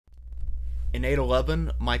In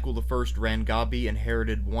 811, Michael I Rangabe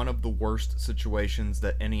inherited one of the worst situations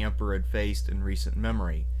that any emperor had faced in recent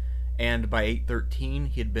memory, and by 813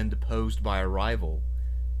 he had been deposed by a rival.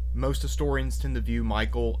 Most historians tend to view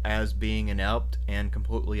Michael as being inept and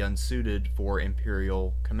completely unsuited for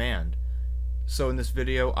imperial command. So in this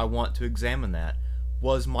video, I want to examine that.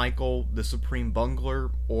 Was Michael the supreme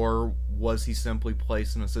bungler, or was he simply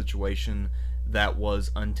placed in a situation that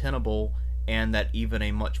was untenable and that even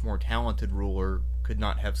a much more talented ruler could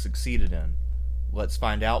not have succeeded in? Let's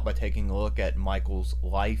find out by taking a look at Michael's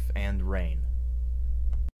life and reign.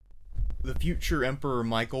 The future Emperor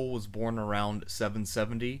Michael was born around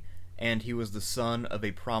 770, and he was the son of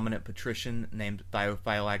a prominent patrician named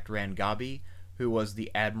Theophylact Rangabe, who was the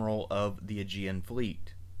admiral of the Aegean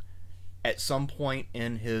fleet. At some point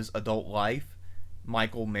in his adult life,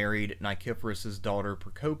 Michael married Nicephorus's daughter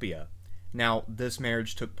Procopia. Now, this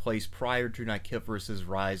marriage took place prior to Nicephorus's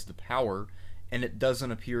rise to power, and it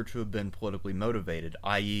doesn't appear to have been politically motivated,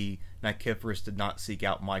 i.e., Nicephorus did not seek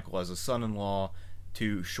out Michael as a son-in-law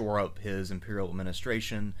to shore up his imperial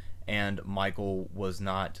administration, and Michael was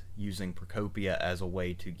not using Procopia as a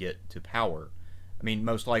way to get to power. I mean,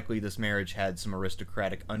 most likely this marriage had some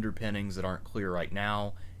aristocratic underpinnings that aren't clear right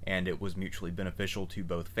now, and it was mutually beneficial to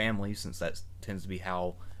both families, since that tends to be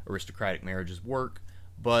how aristocratic marriages work,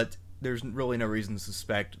 but there's really no reason to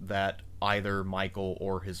suspect that either Michael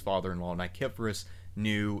or his father-in-law Nicephorus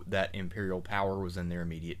knew that imperial power was in their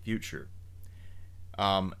immediate future.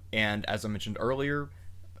 And as I mentioned earlier,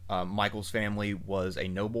 Michael's family was a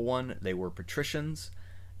noble one. They were patricians,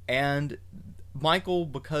 and Michael,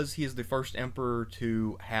 because he is the first emperor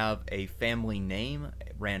to have a family name,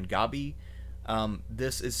 Rangabe,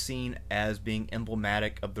 this is seen as being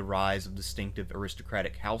emblematic of the rise of distinctive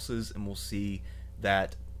aristocratic houses, and we'll see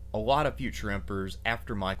that a lot of future emperors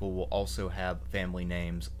after Michael will also have family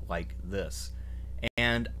names like this.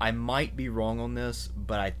 And I might be wrong on this,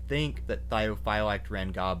 but I think that Theophylact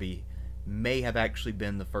Rangabe may have actually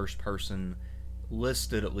been the first person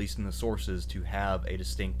listed, at least in the sources, to have a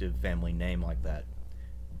distinctive family name like that.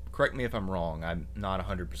 Correct me if I'm wrong, I'm not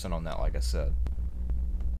 100% on that, like I said.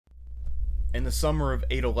 In the summer of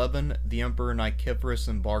 811, the Emperor Nicephorus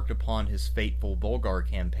embarked upon his fateful Bulgar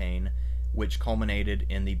campaign, which culminated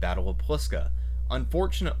in the Battle of Pliska.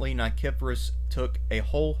 Unfortunately, Nicephorus took a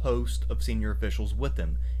whole host of senior officials with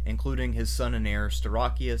him, including his son and heir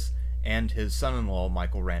Staurakius and his son-in-law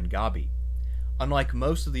Michael Rangabe. Unlike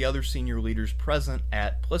most of the other senior leaders present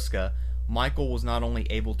at Pliska, Michael was not only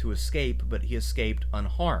able to escape, but he escaped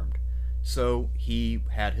unharmed. So he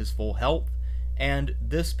had his full health, and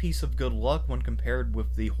this piece of good luck, when compared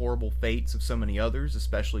with the horrible fates of so many others,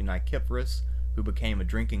 especially Nicephorus, who became a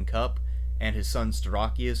drinking cup, and his son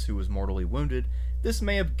Staurakius, who was mortally wounded, this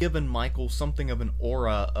may have given Michael something of an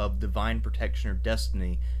aura of divine protection or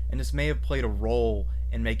destiny, and this may have played a role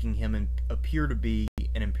in making him appear to be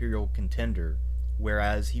an imperial contender,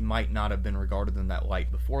 whereas he might not have been regarded in that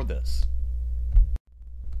light before this.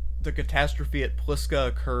 The catastrophe at Pliska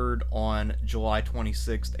occurred on July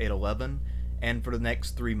 26, 811, and for the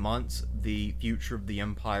next 3 months, the future of the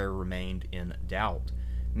empire remained in doubt.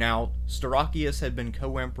 Now, Staurakius had been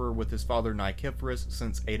co-emperor with his father Nicephorus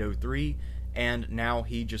since 803, and now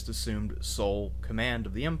he just assumed sole command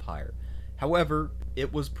of the empire. However,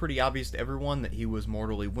 it was pretty obvious to everyone that he was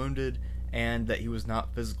mortally wounded, and that he was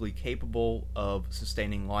not physically capable of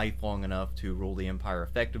sustaining life long enough to rule the empire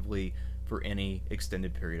effectively for any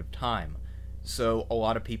extended period of time. So a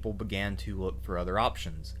lot of people began to look for other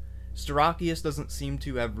options. Staurakius doesn't seem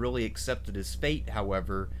to have really accepted his fate,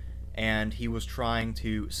 however, and he was trying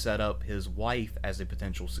to set up his wife as a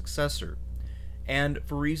potential successor. And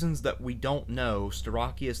for reasons that we don't know,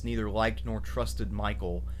 Staurakius neither liked nor trusted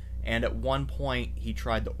Michael, and at one point he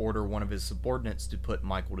tried to order one of his subordinates to put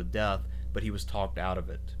Michael to death, but he was talked out of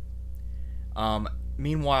it.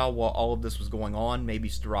 Meanwhile, while all of this was going on, maybe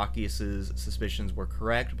Staurakius' suspicions were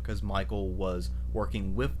correct, because Michael was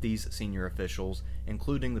working with these senior officials,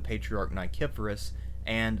 including the Patriarch Nicephorus,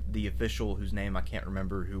 and the official whose name I can't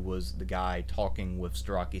remember, who was the guy talking with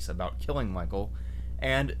Staurakius about killing Michael,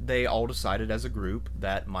 and they all decided as a group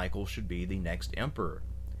that Michael should be the next emperor.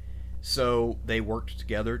 So they worked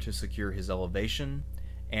together to secure his elevation,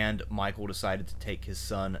 and Michael decided to take his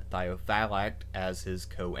son Theophylact as his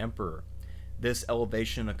co-emperor. This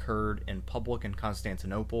elevation occurred in public in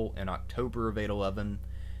Constantinople in October of 811,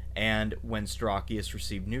 and when Staurakius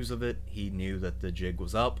received news of it, he knew that the jig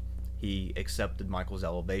was up. He accepted Michael's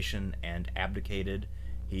elevation and abdicated.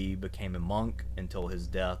 He became a monk until his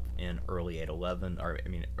death in early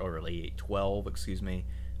 812,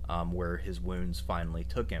 where his wounds finally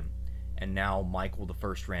took him. and now Michael I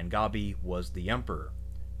Rangabe was the emperor.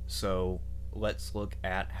 So let's look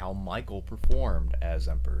at how Michael performed as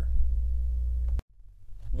emperor.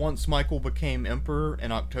 Once Michael became emperor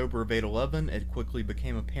in October of 811, it quickly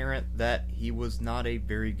became apparent that he was not a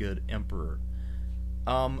very good emperor.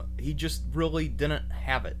 He just really didn't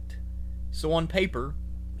have it. So on paper,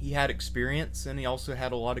 he had experience, and he also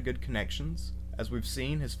had a lot of good connections. As we've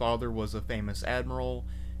seen, his father was a famous admiral.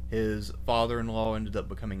 His father-in-law ended up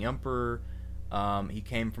becoming emperor. He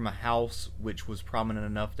came from a house which was prominent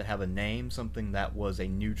enough to have a name, something that was a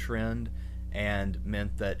new trend and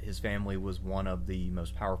meant that his family was one of the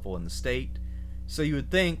most powerful in the state. So you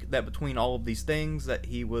would think that between all of these things that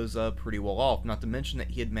he was pretty well off, not to mention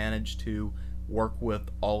that he had managed to work with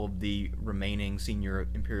all of the remaining senior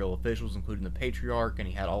imperial officials, including the patriarch, and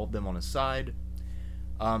he had all of them on his side.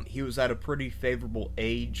 He was at a pretty favorable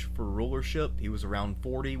age for rulership. He was around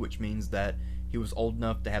 40, which means that he was old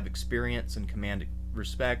enough to have experience and command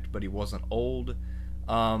respect, but he wasn't old.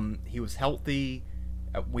 He was healthy.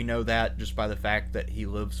 We know that just by the fact that he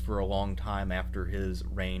lives for a long time after his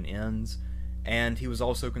reign ends. And he was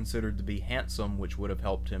also considered to be handsome, which would have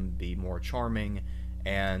helped him be more charming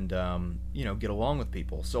and, get along with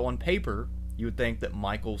people. So on paper, you would think that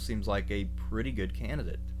Michael seems like a pretty good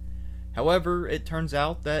candidate. However, it turns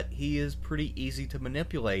out that he is pretty easy to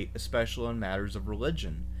manipulate, especially in matters of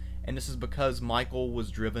religion. And this is because Michael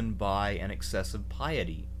was driven by an excessive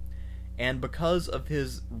piety. And because of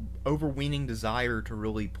his overweening desire to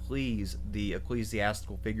really please the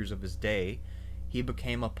ecclesiastical figures of his day, he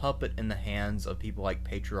became a puppet in the hands of people like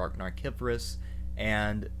Patriarch Nicephorus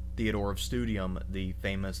and Theodore of Studium, the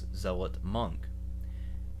famous zealot monk.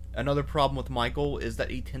 Another problem with Michael is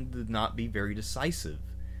that he tended to not be very decisive.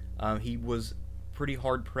 He was pretty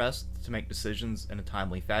hard-pressed to make decisions in a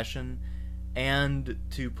timely fashion, and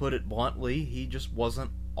to put it bluntly, he just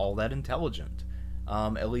wasn't all that intelligent.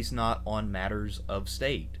 At least not on matters of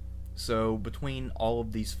state. So between all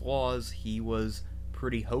of these flaws, he was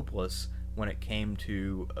pretty hopeless when it came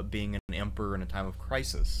to being an emperor in a time of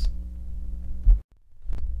crisis.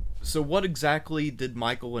 So what exactly did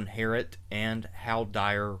Michael inherit, and how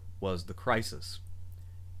dire was the crisis?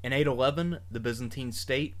 In 811, the Byzantine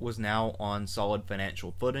state was now on solid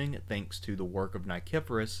financial footing thanks to the work of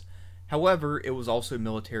Nicephorus. However, it was also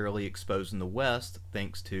militarily exposed in the west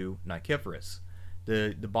thanks to Nicephorus.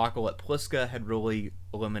 The debacle at Pliska had really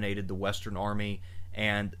eliminated the Western army,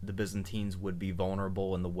 and the Byzantines would be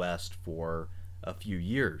vulnerable in the west for a few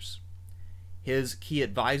years. His key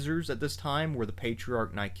advisors at this time were the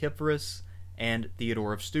Patriarch Nicephorus and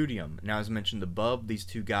Theodore of Studium. Now, as mentioned above, these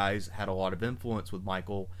two guys had a lot of influence with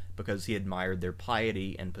Michael because he admired their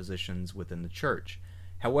piety and positions within the church.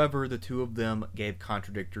 However, the two of them gave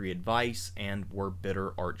contradictory advice and were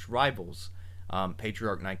bitter arch rivals.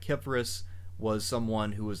 Patriarch Nicephorus was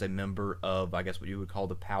someone who was a member of, I guess, what you would call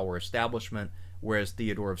the power establishment, whereas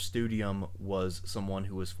Theodore of Studium was someone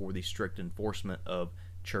who was for the strict enforcement of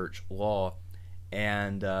church law,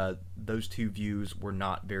 and those two views were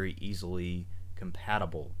not very easily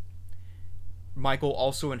compatible. Michael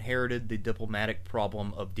also inherited the diplomatic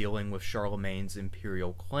problem of dealing with Charlemagne's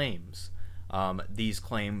imperial claims. These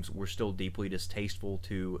claims were still deeply distasteful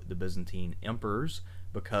to the Byzantine emperors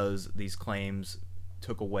because these claims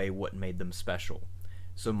took away what made them special.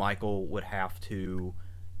 So Michael would have to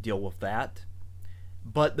deal with that.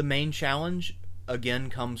 But the main challenge, again,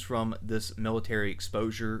 comes from this military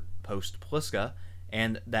exposure post-Pliska,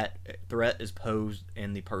 and that threat is posed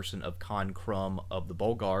in the person of Khan Krum of the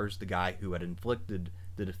Bulgars, the guy who had inflicted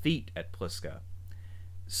the defeat at Pliska.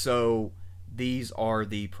 So these are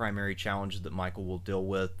the primary challenges that Michael will deal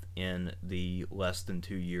with in the less than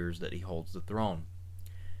 2 years that he holds the throne.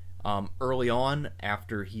 Early on,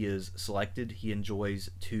 after he is selected, he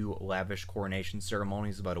enjoys 2 lavish coronation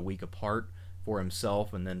ceremonies about a week apart for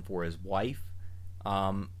himself and then for his wife.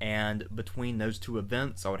 And between those 2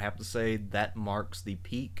 events, I would have to say that marks the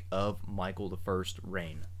peak of Michael I's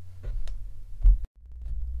reign.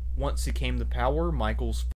 Once he came to power,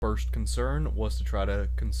 Michael's first concern was to try to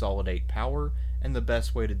consolidate power, and the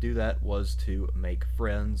best way to do that was to make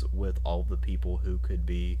friends with all of the people who could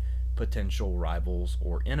be potential rivals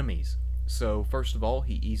or enemies. So first of all,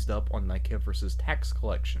 he eased up on Nicephorus's tax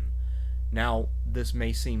collection. Now, this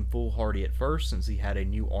may seem foolhardy at first since he had a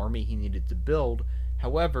new army he needed to build.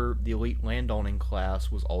 However, the elite landowning class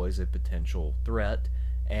was always a potential threat,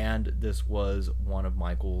 and this was one of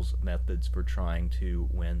Michael's methods for trying to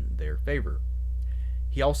win their favor.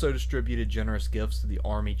 He also distributed generous gifts to the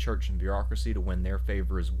army, church, and bureaucracy to win their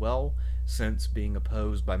favor as well, since being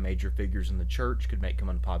opposed by major figures in the church could make him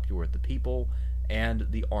unpopular with the people, and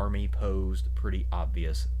the army posed pretty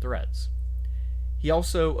obvious threats. He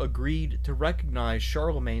also agreed to recognize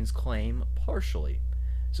Charlemagne's claim partially.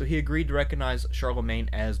 So he agreed to recognize Charlemagne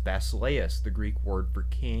as Basileus, the Greek word for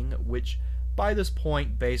king, which by this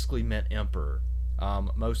point basically meant emperor.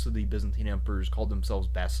 Most of the Byzantine emperors called themselves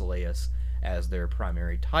Basileus as their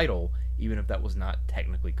primary title, even if that was not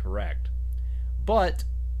technically correct. But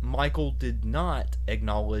Michael did not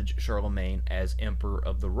acknowledge Charlemagne as emperor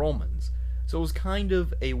of the Romans, so it was kind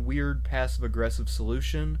of a weird passive-aggressive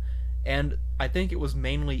solution, and I think it was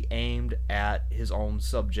mainly aimed at his own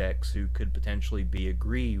subjects who could potentially be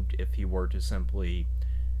aggrieved if he were to simply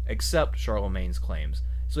accept Charlemagne's claims.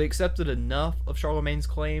 So he accepted enough of Charlemagne's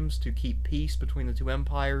claims to keep peace between the two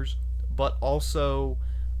empires, but also,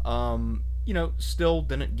 still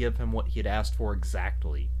didn't give him what he had asked for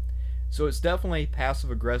exactly. So it's definitely a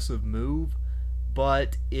passive-aggressive move,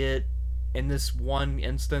 but it, in this one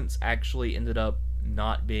instance, actually ended up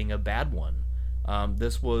not being a bad one.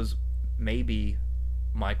 This was maybe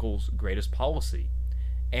Michael's greatest policy.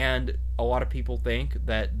 And a lot of people think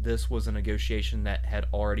that this was a negotiation that had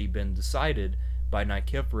already been decided by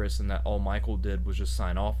Nicephorus and that all Michael did was just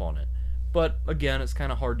sign off on it. But again, it's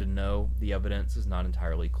kind of hard to know. The evidence is not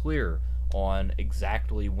entirely clear on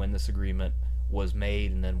exactly when this agreement was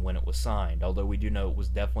made and then when it was signed, although we do know it was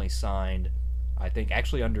definitely signed, I think,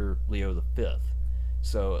 actually under Leo V,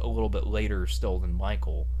 so a little bit later still than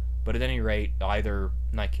Michael. But at any rate, either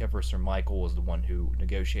Nicephorus or Michael was the one who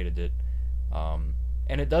negotiated it.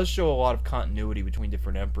 And it does show a lot of continuity between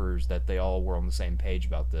different emperors, that they all were on the same page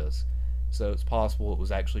about this. So it's possible it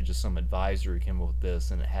was actually just some advisor who came up with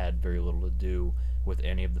this, and it had very little to do with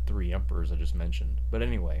any of the three emperors I just mentioned. But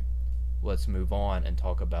anyway, let's move on and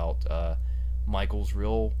talk about Michael's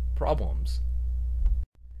real problems.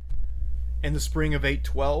 In the spring of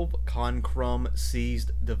 812, Khan Krum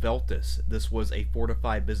seized Develtis. This was a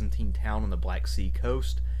fortified Byzantine town on the Black Sea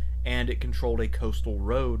coast, and it controlled a coastal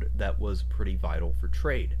road that was pretty vital for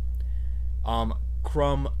trade.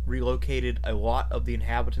 Krum relocated a lot of the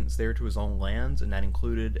inhabitants there to his own lands, and that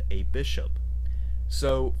included a bishop.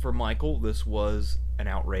 So for Michael, this was an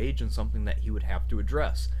outrage and something that he would have to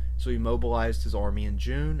address. So he mobilized his army in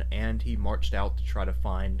June, and he marched out to try to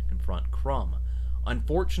find and confront Krum.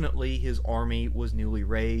 Unfortunately, his army was newly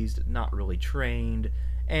raised, not really trained,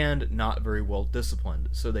 and not very well disciplined,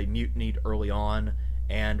 so they mutinied early on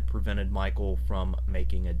and prevented Michael from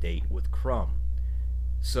making a date with Krum.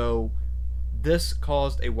 So this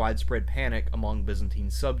caused a widespread panic among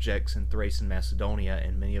Byzantine subjects in Thrace and Macedonia,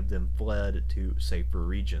 and many of them fled to safer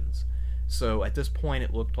regions. So at this point,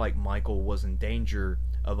 it looked like Michael was in danger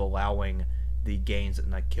of allowing the gains that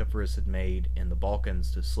Nicephorus had made in the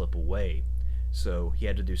Balkans to slip away. So he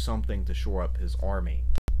had to do something to shore up his army.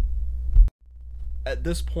 At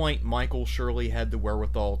this point, Michael surely had the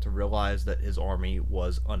wherewithal to realize that his army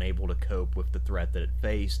was unable to cope with the threat that it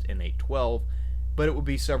faced in 812, but it would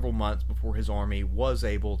be several months before his army was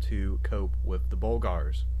able to cope with the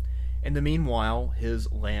Bulgars. In the meanwhile, his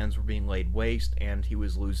lands were being laid waste, and he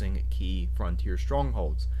was losing key frontier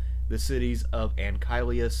strongholds. The cities of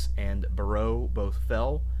Ankylius and Barrow both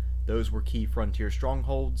fell. Those were key frontier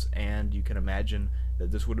strongholds, and you can imagine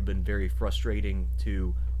that this would have been very frustrating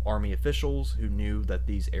to army officials who knew that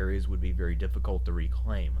these areas would be very difficult to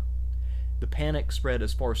reclaim. The panic spread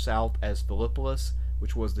as far south as Philippolis,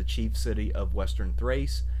 which was the chief city of western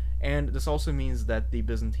Thrace, and this also means that the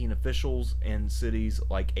Byzantine officials in cities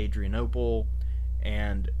like Adrianople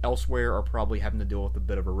and elsewhere are probably having to deal with a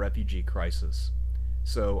bit of a refugee crisis.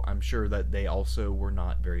 So I'm sure that they also were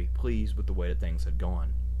not very pleased with the way that things had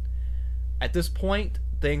gone. At this point,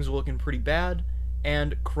 things are looking pretty bad,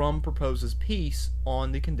 and Krum proposes peace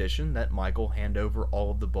on the condition that Michael hand over all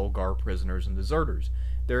of the Bulgar prisoners and deserters.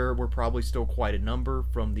 There were probably still quite a number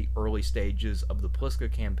from the early stages of the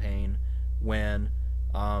Pliska campaign, when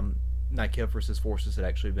Nicephorus' forces had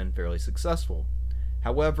actually been fairly successful.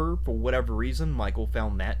 However, for whatever reason, Michael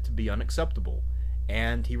found that to be unacceptable,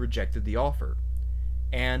 and he rejected the offer.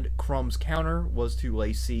 And Krum's counter was to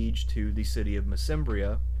lay siege to the city of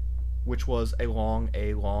Mesembria, which was a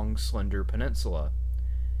long, slender peninsula.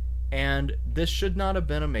 And this should not have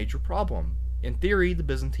been a major problem. In theory, the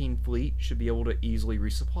Byzantine fleet should be able to easily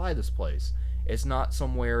resupply this place. It's not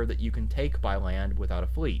somewhere that you can take by land without a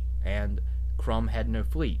fleet, and Krum had no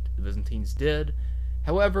fleet. The Byzantines did.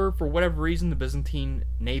 However, for whatever reason, the Byzantine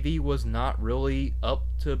navy was not really up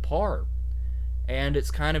to par. And it's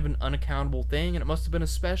kind of an unaccountable thing, and it must have been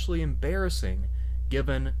especially embarrassing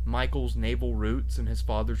given Michael's naval roots and his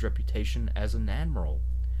father's reputation as an admiral.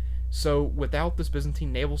 So without this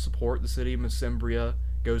Byzantine naval support, the city of Mesembria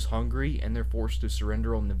goes hungry, and they're forced to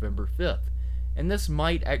surrender on November 5th. and this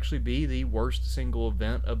might actually be the worst single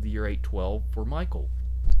event of the year 812 for Michael.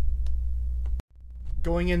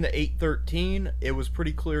 Going into 813, it was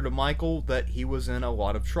pretty clear to Michael that he was in a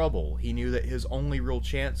lot of trouble. He knew that his only real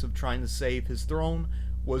chance of trying to save his throne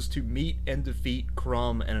was to meet and defeat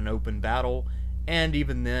Crumb in an open battle, and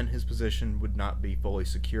even then his position would not be fully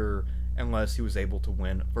secure unless he was able to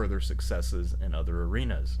win further successes in other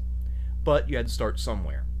arenas. But you had to start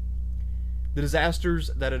somewhere. The disasters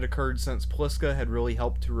that had occurred since Pliska had really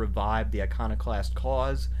helped to revive the iconoclast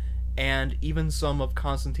cause, and even some of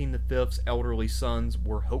Constantine V's elderly sons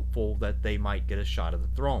were hopeful that they might get a shot at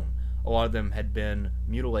the throne. A lot of them had been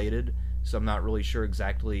mutilated, so I'm not really sure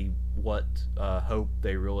exactly what hope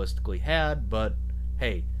they realistically had, but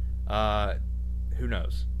hey, who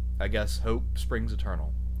knows? I guess hope springs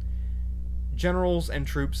eternal. Generals and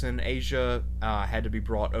troops in Asia had to be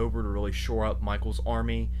brought over to really shore up Michael's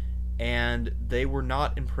army, and they were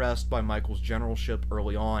not impressed by Michael's generalship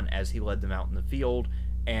early on as he led them out in the field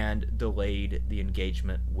and delayed the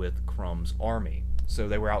engagement with Crumb's army. So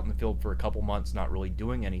they were out in the field for a couple months not really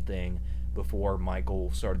doing anything before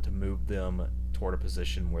Michael started to move them toward a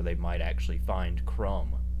position where they might actually find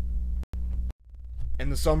Crumb. In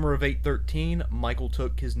the summer of 813, Michael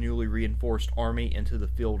took his newly reinforced army into the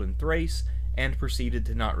field in Thrace and proceeded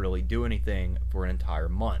to not really do anything for an entire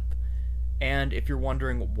month. And if you're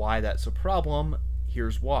wondering why that's a problem,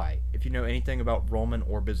 here's why. If you know anything about Roman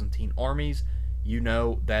or Byzantine armies, you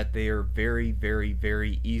know that they are very, very,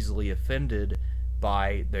 very easily offended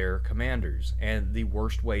by their commanders. And the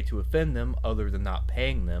worst way to offend them, other than not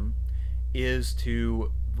paying them, is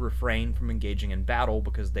to refrain from engaging in battle,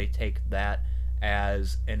 because they take that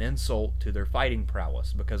as an insult to their fighting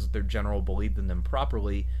prowess, because if their general believed in them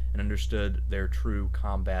properly and understood their true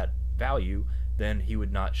combat value, then he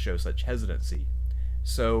would not show such hesitancy.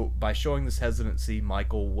 So by showing this hesitancy,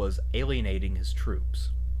 Michael was alienating his troops.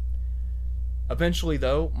 Eventually,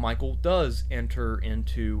 though, Michael does enter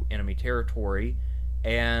into enemy territory,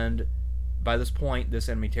 and by this point, this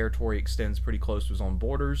enemy territory extends pretty close to his own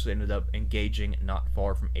borders. They ended up engaging not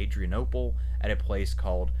far from Adrianople at a place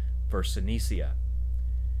called Versinicia.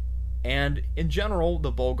 And in general, the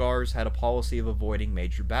Bulgars had a policy of avoiding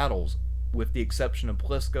major battles, with the exception of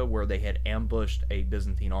Pliska, where they had ambushed a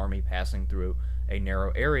Byzantine army passing through a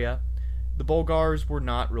narrow area. The Bulgars were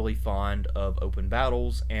not really fond of open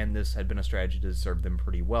battles, and this had been a strategy that served them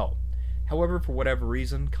pretty well. However, for whatever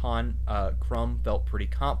reason, Crumb felt pretty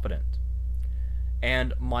confident,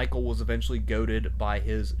 and Michael was eventually goaded by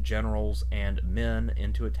his generals and men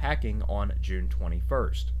into attacking on June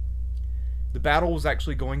 21st. The battle was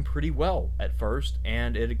actually going pretty well at first,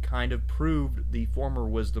 and it had kind of proved the former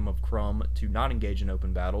wisdom of Crumb to not engage in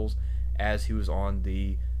open battles, as he was on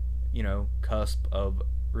the, cusp of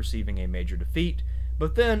receiving a major defeat.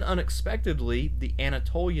 But then, unexpectedly, the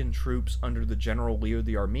Anatolian troops under the general Leo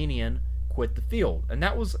the Armenian quit the field, and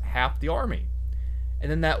that was half the army. And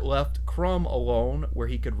then that left Crumb alone, where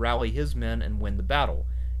he could rally his men and win the battle.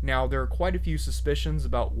 Now, there are quite a few suspicions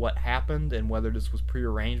about what happened and whether this was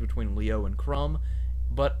prearranged between Leo and Crumb,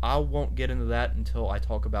 but I won't get into that until I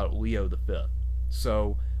talk about Leo V.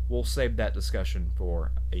 So we'll save that discussion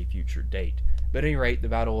for a future date. But at any rate, the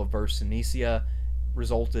Battle of Versinicia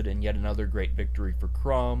resulted in yet another great victory for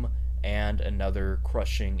Crumb and another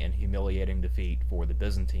crushing and humiliating defeat for the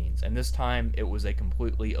Byzantines. And this time it was a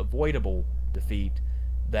completely avoidable defeat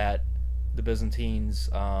that the Byzantines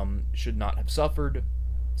should not have suffered,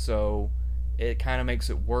 so it kind of makes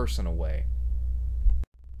it worse in a way.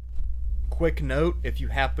 Quick note, if you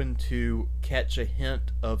happen to catch a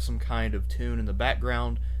hint of some kind of tune in the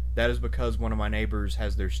background, that is because one of my neighbors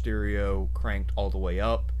has their stereo cranked all the way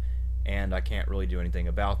up, and I can't really do anything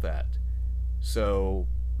about that. So,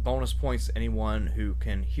 bonus points to anyone who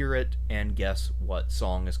can hear it and guess what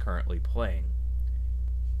song is currently playing.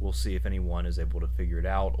 We'll see if anyone is able to figure it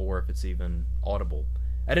out, or if it's even audible.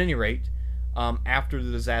 At any rate, after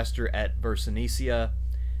the disaster at Versinicia,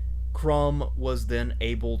 Crumb was then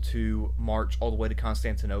able to march all the way to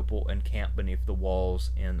Constantinople and camp beneath the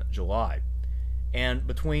walls in July. And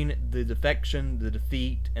between the defection, the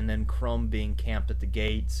defeat, and then Crumb being camped at the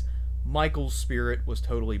gates, Michael's spirit was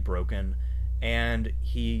totally broken, and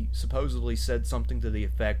he supposedly said something to the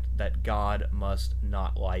effect that God must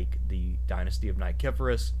not like the dynasty of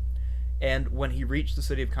Nicephorus. And when he reached the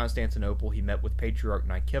city of Constantinople, he met with Patriarch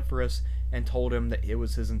Nicephorus and told him that it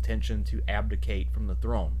was his intention to abdicate from the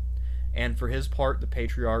throne. And for his part, the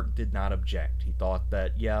Patriarch did not object. He thought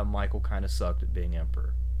that, yeah, Michael kind of sucked at being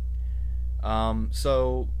emperor.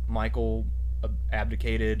 So Michael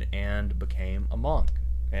abdicated and became a monk.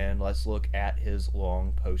 And let's look at his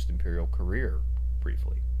long post-imperial career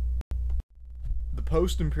briefly. The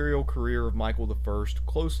post-imperial career of Michael I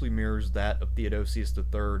closely mirrors that of Theodosius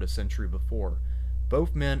III a century before.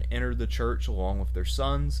 Both men entered the church along with their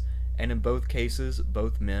sons, and in both cases,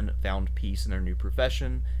 both men found peace in their new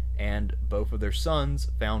profession, and both of their sons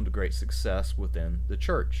found great success within the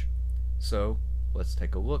church. So, let's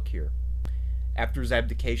take a look here. After his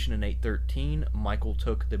abdication in 813, Michael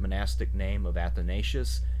took the monastic name of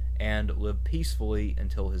Athanasius and lived peacefully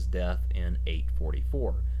until his death in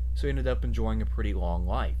 844. So he ended up enjoying a pretty long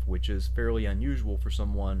life, which is fairly unusual for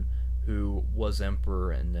someone who was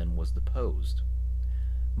emperor and then was deposed.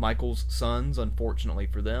 Michael's sons, unfortunately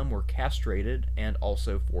for them, were castrated and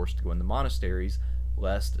also forced to go into monasteries,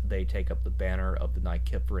 lest they take up the banner of the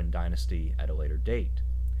Nicephorian dynasty at a later date.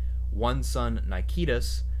 One son,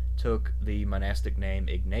 Nicetas, took the monastic name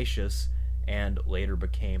Ignatius and later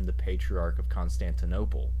became the Patriarch of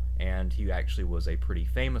Constantinople, and he actually was a pretty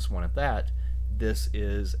famous one at that. This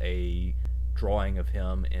is a drawing of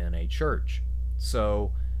him in a church.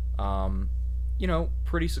 So,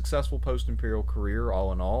 pretty successful post-imperial career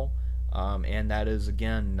all in all, and that is,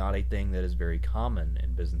 again, not a thing that is very common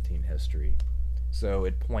in Byzantine history. So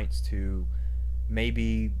it points to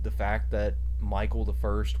maybe the fact that Michael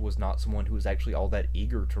I was not someone who was actually all that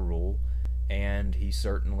eager to rule, and he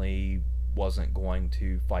certainly wasn't going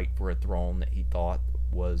to fight for a throne that he thought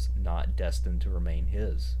was not destined to remain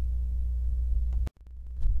his.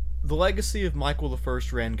 The legacy of Michael I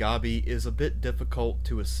Rangabe is a bit difficult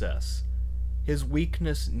to assess. His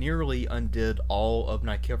weakness nearly undid all of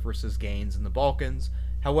Nicephorus's gains in the Balkans.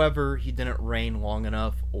 However, he didn't reign long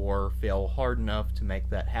enough or fail hard enough to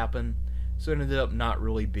make that happen, so it ended up not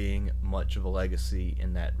really being much of a legacy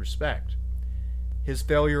in that respect. His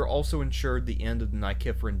failure also ensured the end of the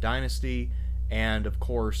Nicephorian dynasty, and of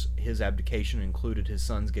course his abdication included his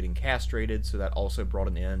sons getting castrated, so that also brought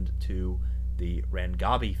an end to the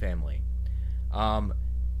Rangabe family.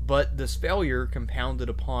 But this failure, compounded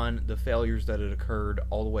upon the failures that had occurred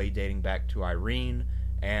all the way dating back to Irene,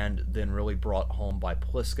 and then really brought home by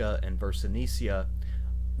Pliska and Versinicia,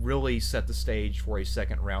 really set the stage for a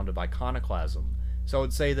second round of iconoclasm. So I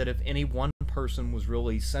would say that if any one person was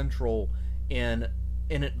really central in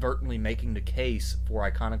inadvertently making the case for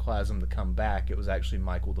iconoclasm to come back, it was actually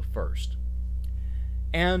Michael I.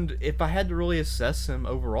 And if I had to really assess him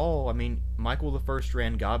overall, I mean, Michael I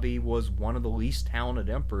Rangabe was one of the least talented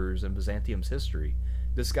emperors in Byzantium's history.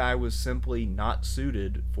 This guy was simply not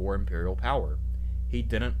suited for imperial power. He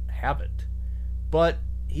didn't have it. But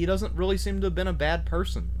he doesn't really seem to have been a bad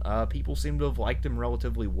person. People seem to have liked him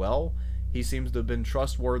relatively well. He seems to have been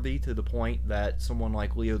trustworthy to the point that someone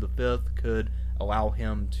like Leo V could allow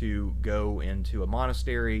him to go into a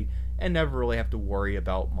monastery and never really have to worry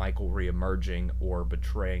about Michael re-emerging or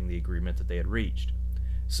betraying the agreement that they had reached.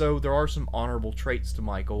 So there are some honorable traits to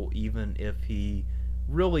Michael, even if he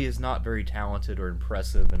really is not very talented or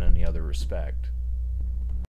impressive in any other respect.